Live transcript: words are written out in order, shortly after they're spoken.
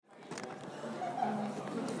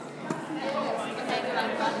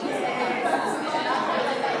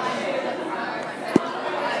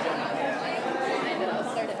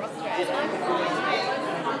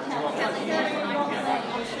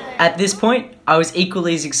At this point, I was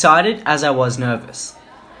equally as excited as I was nervous.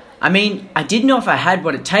 I mean, I didn't know if I had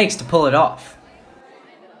what it takes to pull it off.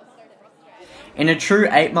 In a true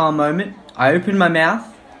 8 Mile moment, I opened my mouth,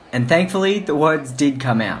 and thankfully the words did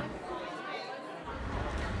come out.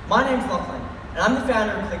 My name's Lachlan, and I'm the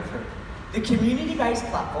founder of Click-Through, the community-based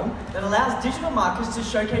platform that allows digital marketers to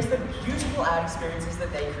showcase the beautiful ad experiences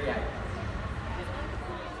that they create.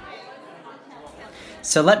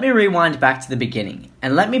 So let me rewind back to the beginning,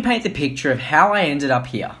 and let me paint the picture of how I ended up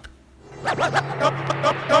here.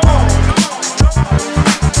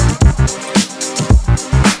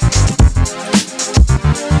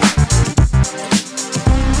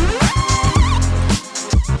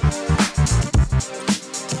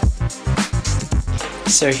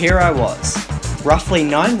 So here I was. Roughly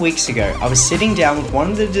 9 weeks ago, I was sitting down with one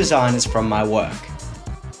of the designers from my work.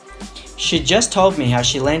 She'd just told me how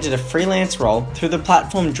she landed a freelance role through the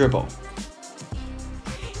platform Dribbble.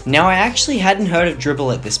 Now I actually hadn't heard of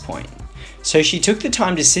Dribbble at this point, so she took the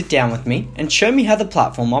time to sit down with me and show me how the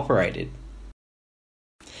platform operated.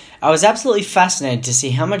 I was absolutely fascinated to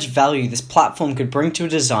see how much value this platform could bring to a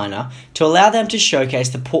designer to allow them to showcase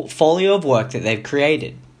the portfolio of work that they've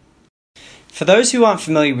created. For those who aren't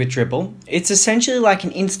familiar with Dribbble, it's essentially like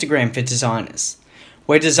an Instagram for designers,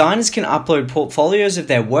 where designers can upload portfolios of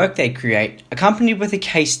their work they create, accompanied with a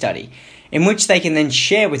case study, in which they can then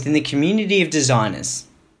share within the community of designers.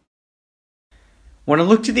 When I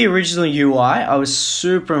looked at the original UI, I was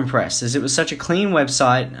super impressed, as it was such a clean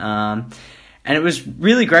website, and it was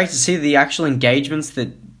really great to see the actual engagements that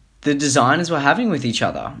the designers were having with each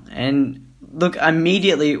other. And look,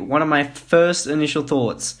 immediately, one of my first initial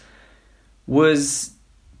thoughts was,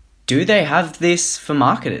 do they have this for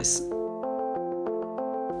marketers?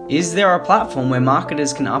 Is there a platform where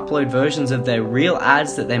marketers can upload versions of their real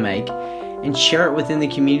ads that they make and share it within the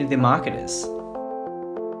community of marketers?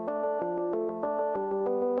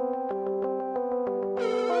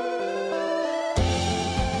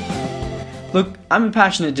 Look, I'm a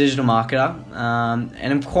passionate digital marketer, and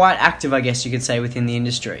I'm quite active, I guess you could say, within the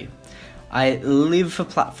industry. I live for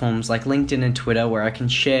platforms like LinkedIn and Twitter, where I can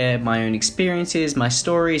share my own experiences, my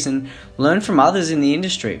stories, and learn from others in the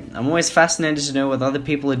industry. I'm always fascinated to know what other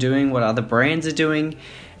people are doing, what other brands are doing,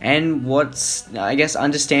 and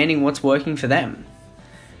understanding what's working for them.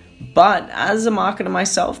 But as a marketer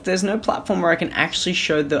myself, there's no platform where I can actually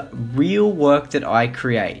show the real work that I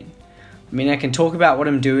create. I mean, I can talk about what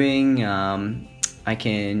I'm doing, I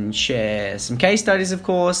can share some case studies, of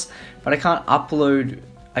course, but I can't upload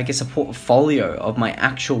a portfolio of my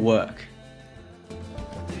actual work.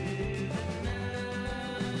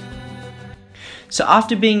 So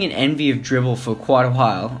after being in envy of Dribbble for quite a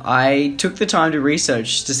while, I took the time to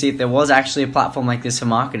research to see if there was actually a platform like this for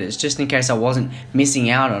marketers, just in case I wasn't missing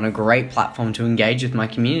out on a great platform to engage with my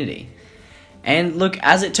community. And look,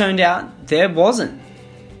 as it turned out, there wasn't.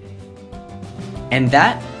 And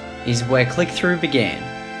that is where Click-Through began.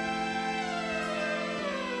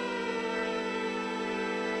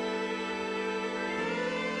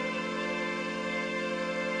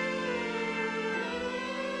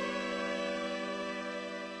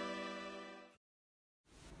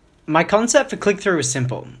 My concept for Click-Through is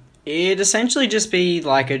simple. It'd essentially just be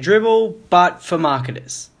like a Dribbble, but for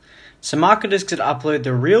marketers. So marketers could upload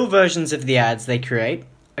the real versions of the ads they create,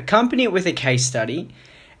 accompany it with a case study,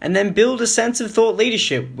 and then build a sense of thought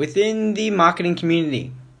leadership within the marketing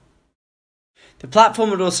community. The platform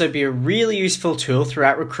would also be a really useful tool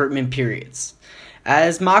throughout recruitment periods,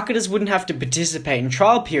 as marketers wouldn't have to participate in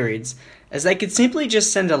trial periods, as they could simply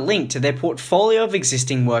just send a link to their portfolio of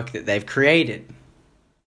existing work that they've created.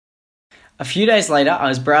 A few days later, I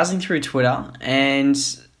was browsing through Twitter, and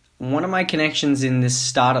one of my connections in this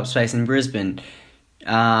startup space in Brisbane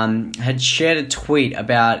had shared a tweet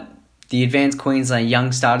about the Advanced Queensland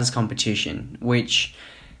Young Starters competition, which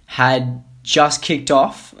had just kicked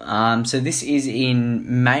off. So this is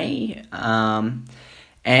in May,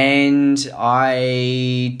 and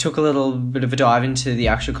I took a little bit of a dive into the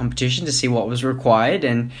actual competition to see what was required,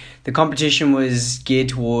 and the competition was geared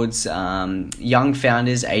towards young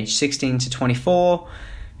founders aged 16 to 24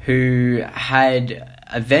 who had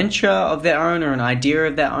a venture of their own or an idea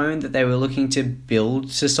of their own that they were looking to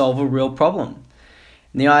build to solve a real problem.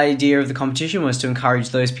 And the idea of the competition was to encourage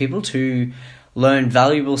those people to learn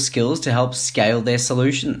valuable skills to help scale their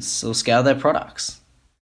solutions or scale their products.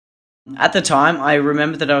 At the time, I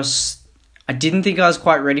remember that I didn't think I was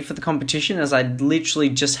quite ready for the competition, as I literally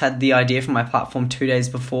just had the idea for my platform 2 days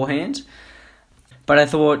beforehand. But I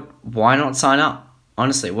thought, why not sign up?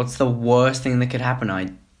 Honestly, what's the worst thing that could happen? I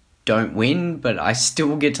don't win, but I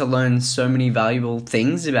still get to learn so many valuable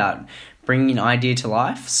things about bringing an idea to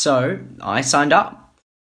life, so I signed up.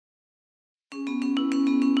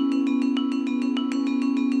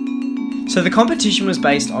 So the competition was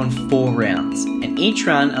based on 4 rounds, and each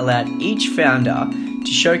round allowed each founder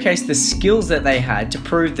to showcase the skills that they had to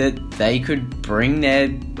prove that they could bring their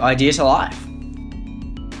idea to life.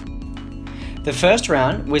 The first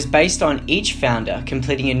round was based on each founder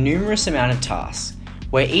completing a numerous amount of tasks,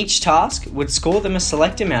 where each task would score them a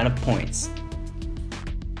select amount of points.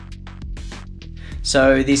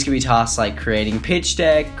 So these could be tasks like creating a pitch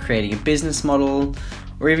deck, creating a business model,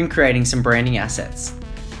 or even creating some branding assets.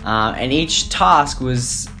 And each task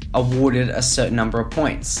was awarded a certain number of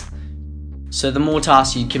points. So the more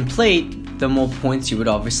tasks you complete, the more points you would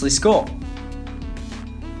obviously score.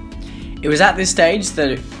 It was at this stage that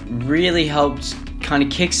it really helped kind of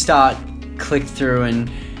kickstart click-through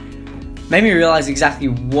and made me realize exactly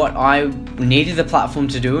what I needed the platform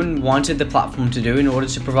to do and wanted the platform to do in order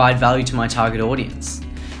to provide value to my target audience.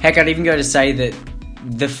 Heck, I'd even go to say that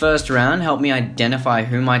the first round helped me identify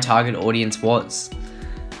who my target audience was.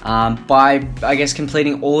 By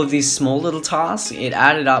completing all of these small little tasks, it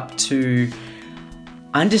added up to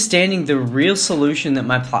understanding the real solution that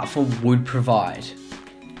my platform would provide.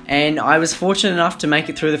 And I was fortunate enough to make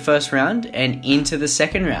it through the first round and into the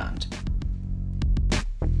second round.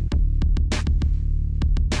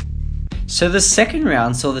 So the second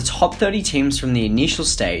round saw the top 30 teams from the initial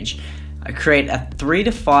stage create a 3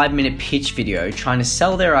 to 5 minute pitch video trying to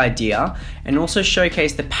sell their idea and also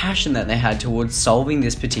showcase the passion that they had towards solving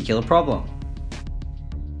this particular problem.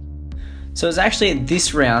 So it was actually at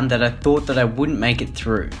this round that I thought that I wouldn't make it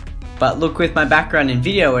through. But look, with my background in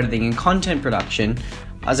video editing and content production,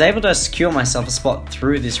 I was able to secure myself a spot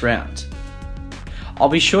through this round. I'll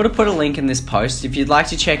be sure to put a link in this post if you'd like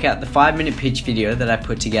to check out the 5-minute pitch video that I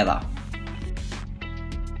put together.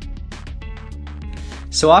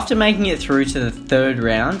 So after making it through to the third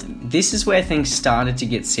round, this is where things started to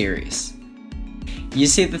get serious. You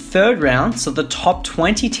see, the third round saw the top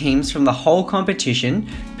 20 teams from the whole competition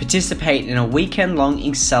participate in a weekend-long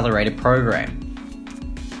accelerator program.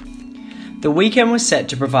 The weekend was set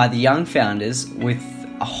to provide the young founders with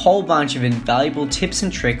a whole bunch of invaluable tips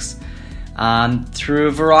and tricks through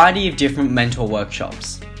a variety of different mentor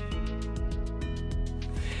workshops.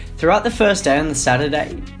 Throughout the first day on the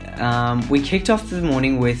Saturday, we kicked off the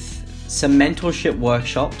morning with some mentorship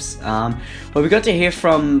workshops where we got to hear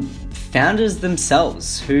from founders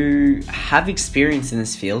themselves who have experience in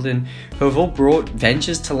this field and who have all brought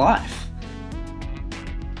ventures to life.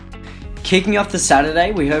 Kicking off the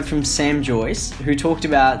Saturday, we heard from Sam Joyce, who talked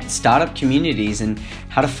about startup communities and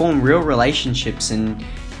how to form real relationships and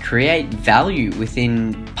create value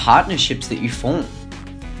within partnerships that you form.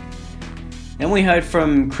 Then we heard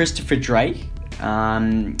from Christopher Drake,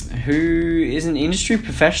 who is an industry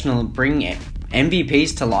professional bringing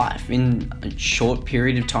MVPs to life in a short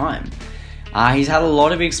period of time. He's had a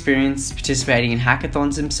lot of experience participating in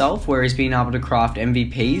hackathons himself, where he's been able to craft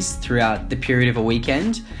MVPs throughout the period of a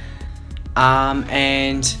weekend.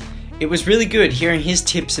 And it was really good hearing his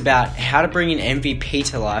tips about how to bring an MVP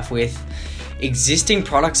to life with existing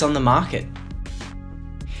products on the market.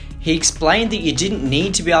 He explained that you didn't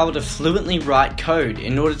need to be able to fluently write code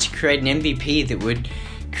in order to create an MVP that would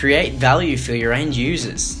create value for your end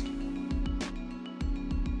users.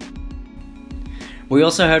 We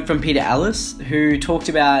also heard from Peter Ellis, who talked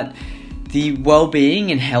about the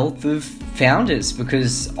well-being and health of founders,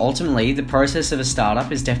 because ultimately the process of a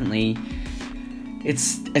startup is definitely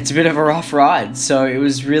it's a bit of a rough ride. So it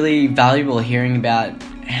was really valuable hearing about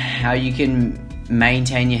how you can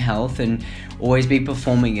maintain your health and always be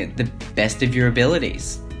performing at the best of your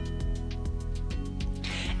abilities.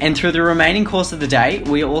 And through the remaining course of the day,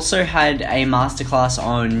 we also had a masterclass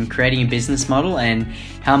on creating a business model and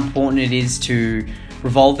how important it is to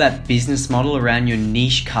revolve that business model around your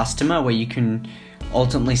niche customer, where you can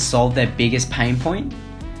ultimately solve their biggest pain point.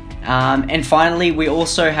 And finally, we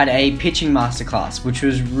also had a pitching masterclass, which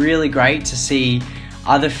was really great to see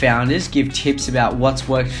other founders give tips about what's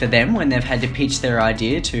worked for them when they've had to pitch their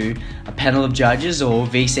idea to a panel of judges or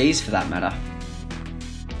VCs for that matter.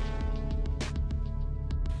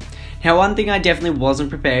 Now, one thing I definitely wasn't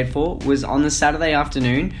prepared for was on the Saturday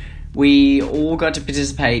afternoon, we all got to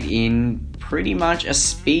participate in pretty much a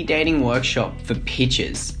speed dating workshop for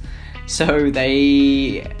pitches. So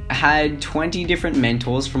they had 20 different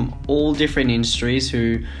mentors from all different industries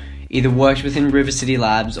who either worked within River City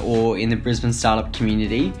Labs or in the Brisbane startup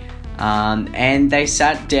community. And they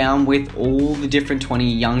sat down with all the different 20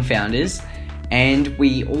 young founders, and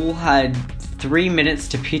we all had 3 minutes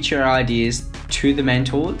to pitch our ideas to the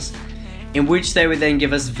mentors. in which they would then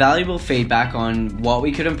give us valuable feedback on what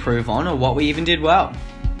we could improve on or what we even did well.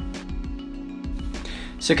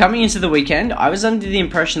 So coming into the weekend, I was under the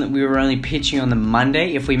impression that we were only pitching on the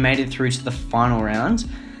Monday if we made it through to the final round.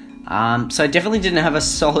 So I definitely didn't have a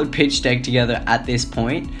solid pitch deck together at this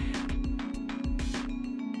point.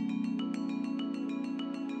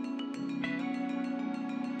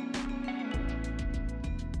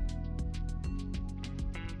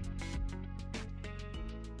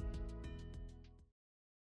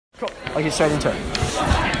 I'll get straight into it.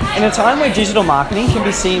 In a time where digital marketing can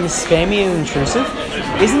be seen as spammy and intrusive,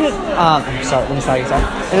 isn't it,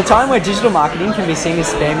 In a time where digital marketing can be seen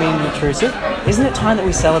as spammy and intrusive, isn't it time that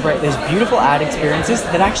we celebrate those beautiful ad experiences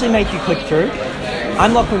that actually make you click through?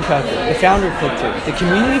 I'm Lachlan Kirkwood, the founder of ClickThrough, the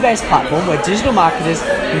community-based platform where digital marketers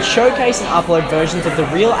can showcase and upload versions of the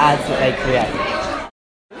real ads that they create.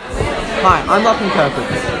 Hi, I'm Lachlan Kirkwood,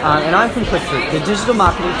 and I'm from ClickThrough, the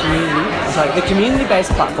the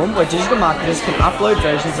community-based platform where digital marketers can upload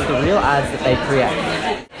versions of the real ads that they create.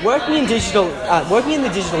 Working in the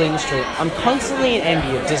digital industry, I'm constantly in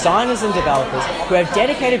envy of designers and developers who have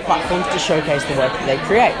dedicated platforms to showcase the work that they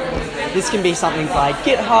create. This can be something like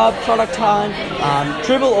GitHub, Product Hunt,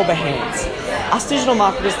 Dribbble, or Behance. Us digital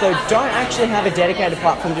marketers, though, don't actually have a dedicated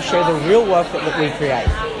platform to show the real work that we create,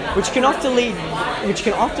 which can often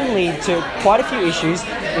lead to quite a few issues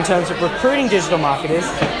in terms of recruiting digital marketers,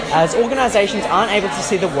 as organisations aren't able to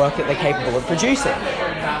see the work that they're capable of producing.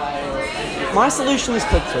 My solution is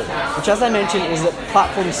ClickThrough, which, as I mentioned, is a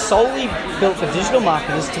platform solely built for digital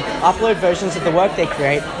marketers to upload versions of the work they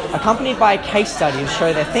create, accompanied by a case study to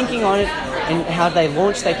show their thinking on it and how they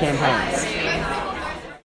launch their campaigns.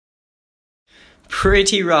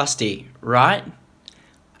 Pretty rusty, right?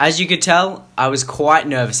 As you could tell, I was quite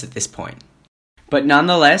nervous at this point. But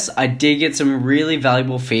nonetheless, I did get some really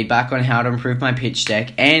valuable feedback on how to improve my pitch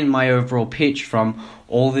deck and my overall pitch from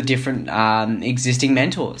all the different existing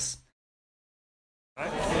mentors.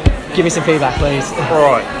 Give me some feedback, please.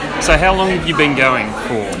 Alright, so how long have you been going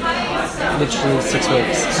for? Literally 6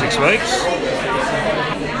 weeks. 6 weeks?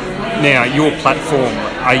 Now, your platform,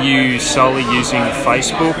 are you solely using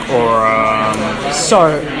Facebook or...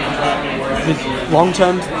 So, the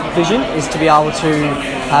long-term vision is to be able to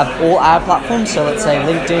have all ad platforms, so let's say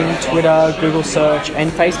LinkedIn, Twitter, Google Search, and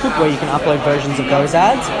Facebook, where you can upload versions of those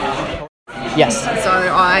ads. Yes. So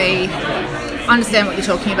I understand what you're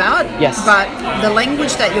talking about. Yes. But the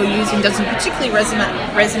language that you're using doesn't particularly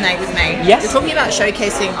resonate with me. Yes. You're talking about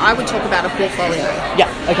showcasing. I would talk about a portfolio. Yeah.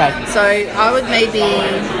 Okay. So I would maybe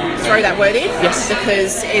throw that word in. Yes.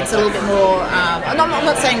 Because it's a little bit more. I'm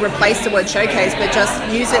not saying replace the word showcase, but just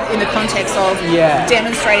use it in the context of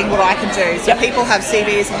demonstrating what I can do. So people have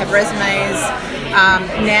CVs, they have resumes.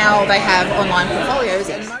 Now they have online portfolios.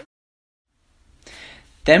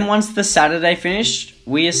 Then once the Saturday finished,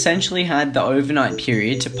 we essentially had the overnight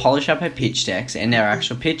period to polish up our pitch decks and our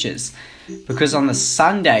actual pitches. Because on the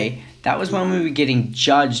Sunday, that was when we were getting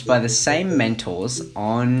judged by the same mentors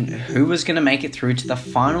on who was going to make it through to the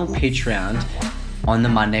final pitch round on the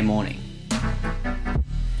Monday morning.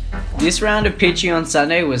 This round of pitching on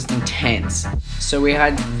Sunday was intense, so we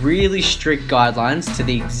had really strict guidelines to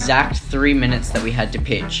the exact 3 minutes that we had to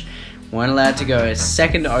pitch. We weren't allowed to go a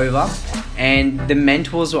second over, and the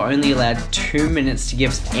mentors were only allowed 2 minutes to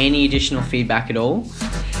give us any additional feedback at all.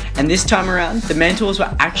 And this time around, the mentors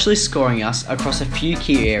were actually scoring us across a few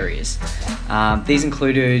key areas. These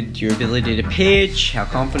included your ability to pitch, how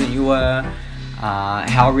confident you were,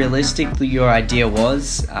 how realistic your idea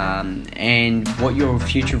was, and what your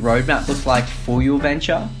future roadmap looked like for your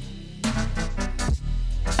venture.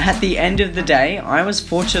 At the end of the day, I was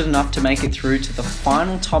fortunate enough to make it through to the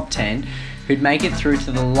final top 10 who'd make it through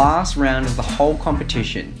to the last round of the whole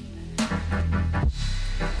competition.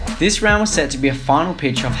 This round was set to be a final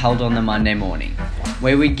pitch off held on the Monday morning,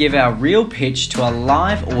 where we'd give our real pitch to a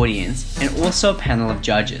live audience and also a panel of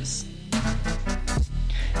judges.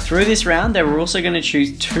 Through this round, they were also going to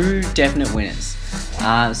choose 2 definite winners.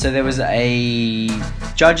 So there was a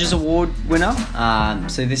Judges Award winner,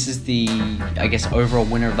 so this is the, overall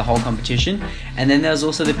winner of the whole competition, and then there was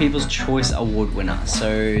also the People's Choice Award winner,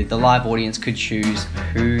 so the live audience could choose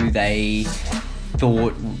who they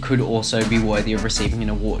thought could also be worthy of receiving an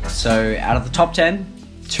award. So out of the top 10,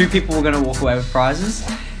 2 people were going to walk away with prizes,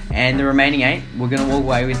 and the remaining 8 were going to walk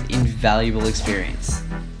away with invaluable experience.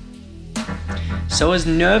 So as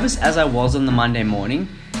nervous as I was on the Monday morning,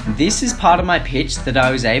 this is part of my pitch that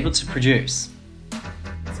I was able to produce.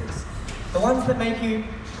 The ones that make you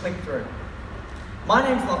click through. My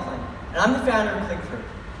name's Lachlan, and I'm the founder of ClickThrough,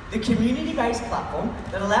 the community-based platform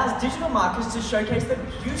that allows digital marketers to showcase the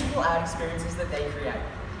beautiful ad experiences that they create.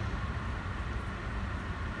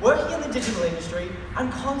 Working in the digital industry,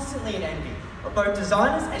 I'm constantly in envy of both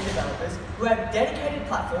designers and developers who have dedicated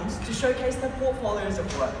platforms to showcase their portfolios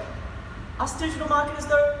of work. Us digital marketers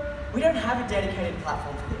though, we don't have a dedicated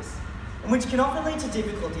platform for this, and which can often lead to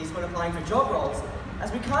difficulties when applying for job roles,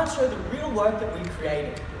 as we can't show the real work that we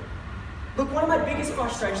created. Look, one of my biggest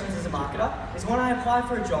frustrations as a marketer is when I apply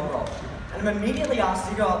for a job role, and I'm immediately asked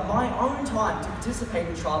to go out my own time to participate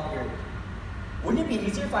in trial period. Wouldn't it be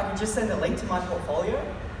easier if I could just send a link to my portfolio?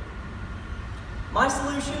 My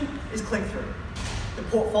solution is Click-Through, the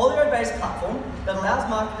portfolio-based platform that allows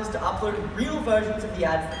marketers to upload real versions of the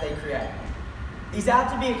ads that they create. These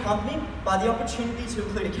ads will be accompanied by the opportunity to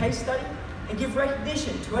include a case study and give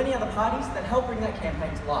recognition to any other parties that help bring that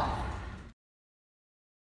campaign to life.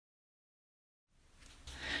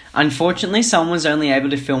 Unfortunately, someone was only able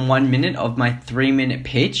to film 1 minute of my 3-minute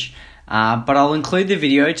pitch, but I'll include the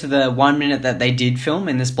video to the 1 minute that they did film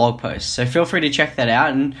in this blog post. So feel free to check that out,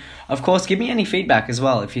 and of course give me any feedback as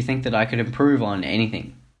well if you think that I could improve on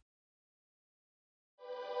anything.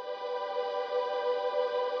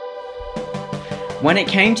 When it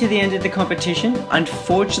came to the end of the competition,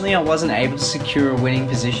 unfortunately I wasn't able to secure a winning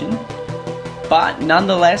position, but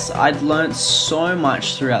nonetheless I'd learnt so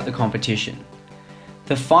much throughout the competition.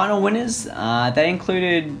 The final winners, they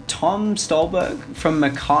included Tom Stolberg from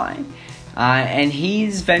Mackay, and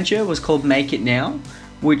his venture was called Make It Now,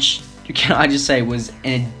 which, can I just say, was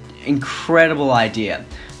an incredible idea.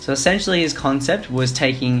 So essentially his concept was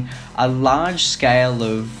taking a large scale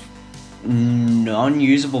of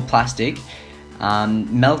non-usable plastic,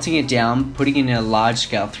 melting it down, putting it in a large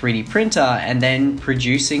scale 3D printer, and then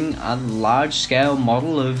producing a large scale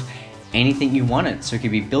model of anything you wanted. So it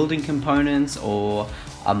could be building components or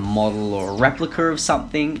a model or a replica of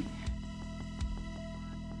something.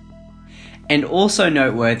 And also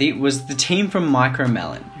noteworthy was the team from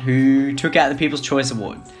Micromelon, who took out the People's Choice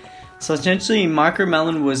Award. So essentially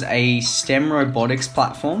Micromelon was a STEM robotics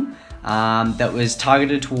platform that was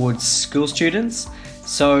targeted towards school students.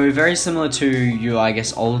 So very similar to your, I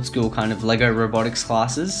guess, old school kind of Lego robotics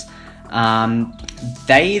classes.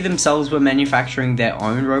 They themselves were manufacturing their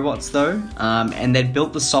own robots though, and they'd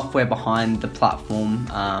built the software behind the platform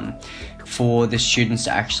for the students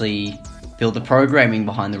to actually build the programming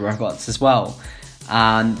behind the robots as well.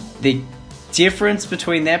 The difference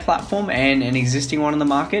between their platform and an existing one on the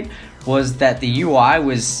market was that the UI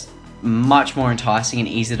was much more enticing and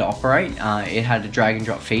easy to operate. It had a drag and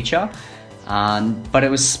drop feature, but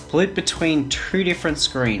it was split between 2 different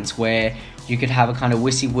screens where you could have a kind of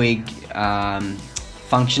WYSIWYG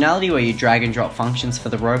functionality where you drag and drop functions for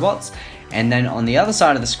the robots, and then on the other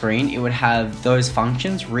side of the screen it would have those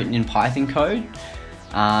functions written in Python code,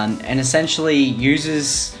 and essentially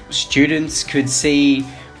students could see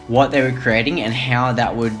what they were creating and how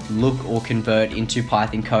that would look or convert into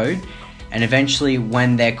Python code, and eventually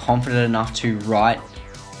when they're confident enough to write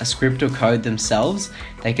a script or code themselves,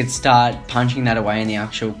 they could start punching that away in the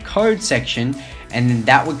actual code section, and then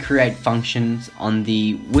that would create functions on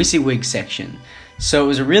the WYSIWYG section. So it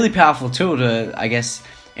was a really powerful tool to, I guess,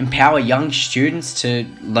 empower young students to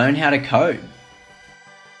learn how to code.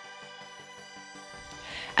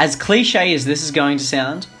 As cliche as this is going to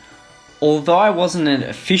sound, although I wasn't an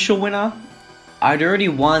official winner, I'd already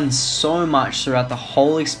won so much throughout the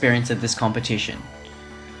whole experience of this competition.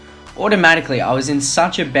 Automatically, I was in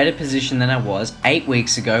such a better position than I was 8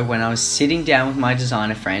 weeks ago when I was sitting down with my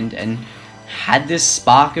designer friend and had this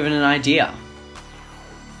spark of an idea.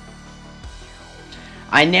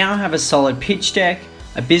 I now have a solid pitch deck,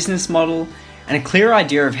 a business model, and a clear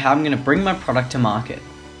idea of how I'm going to bring my product to market.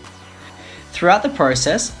 Throughout the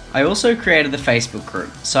process, I also created the Facebook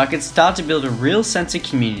group so I could start to build a real sense of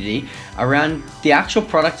community around the actual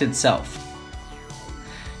product itself.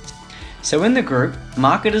 So in the group,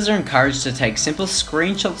 marketers are encouraged to take simple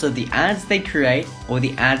screenshots of the ads they create or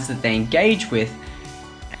the ads that they engage with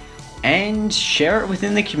and share it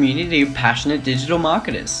within the community of passionate digital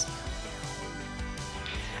marketers.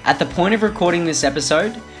 At the point of recording this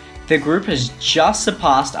episode, the group has just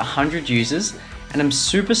surpassed 100 users, and I'm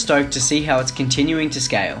super stoked to see how it's continuing to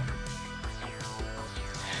scale.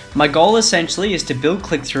 My goal essentially is to build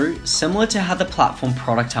Click-Through similar to how the platform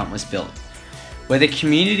Product Hunt was built, where the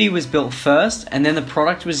community was built first and then the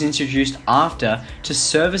product was introduced after to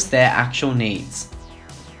service their actual needs.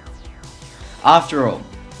 After all,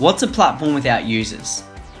 what's a platform without users?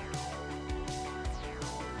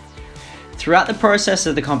 Throughout the process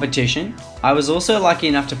of the competition, I was also lucky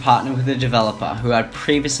enough to partner with a developer who I'd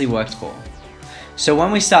previously worked for. So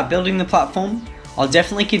when we start building the platform, I'll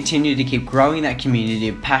definitely continue to keep growing that community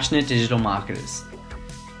of passionate digital marketers.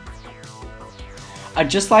 I'd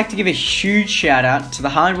just like to give a huge shout out to the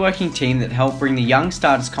hardworking team that helped bring the Young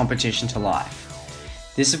Starters competition to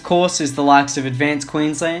life. This of course is the likes of Advanced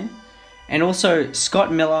Queensland, and also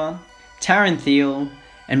Scott Miller, Taryn Thiel,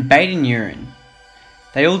 and Baden Urin.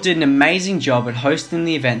 They all did an amazing job at hosting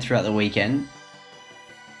the event throughout the weekend.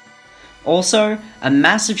 Also, a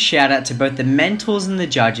massive shout out to both the mentors and the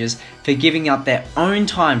judges for giving up their own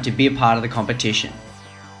time to be a part of the competition.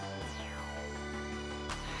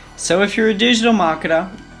 So if you're a digital marketer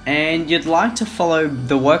and you'd like to follow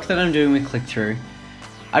the work that I'm doing with Click-Through,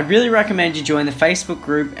 I'd really recommend you join the Facebook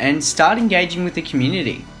group and start engaging with the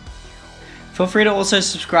community. Feel free to also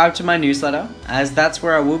subscribe to my newsletter, as that's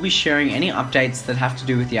where I will be sharing any updates that have to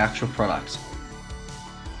do with the actual product.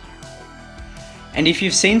 And if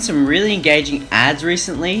you've seen some really engaging ads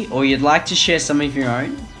recently, or you'd like to share some of your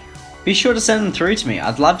own, be sure to send them through to me.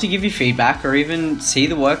 I'd love to give you feedback or even see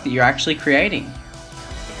the work that you're actually creating.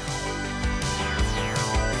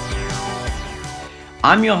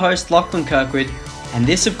 I'm your host Lachlan Kirkwood, and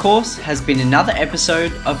this of course has been another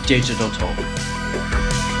episode of Digital Talk.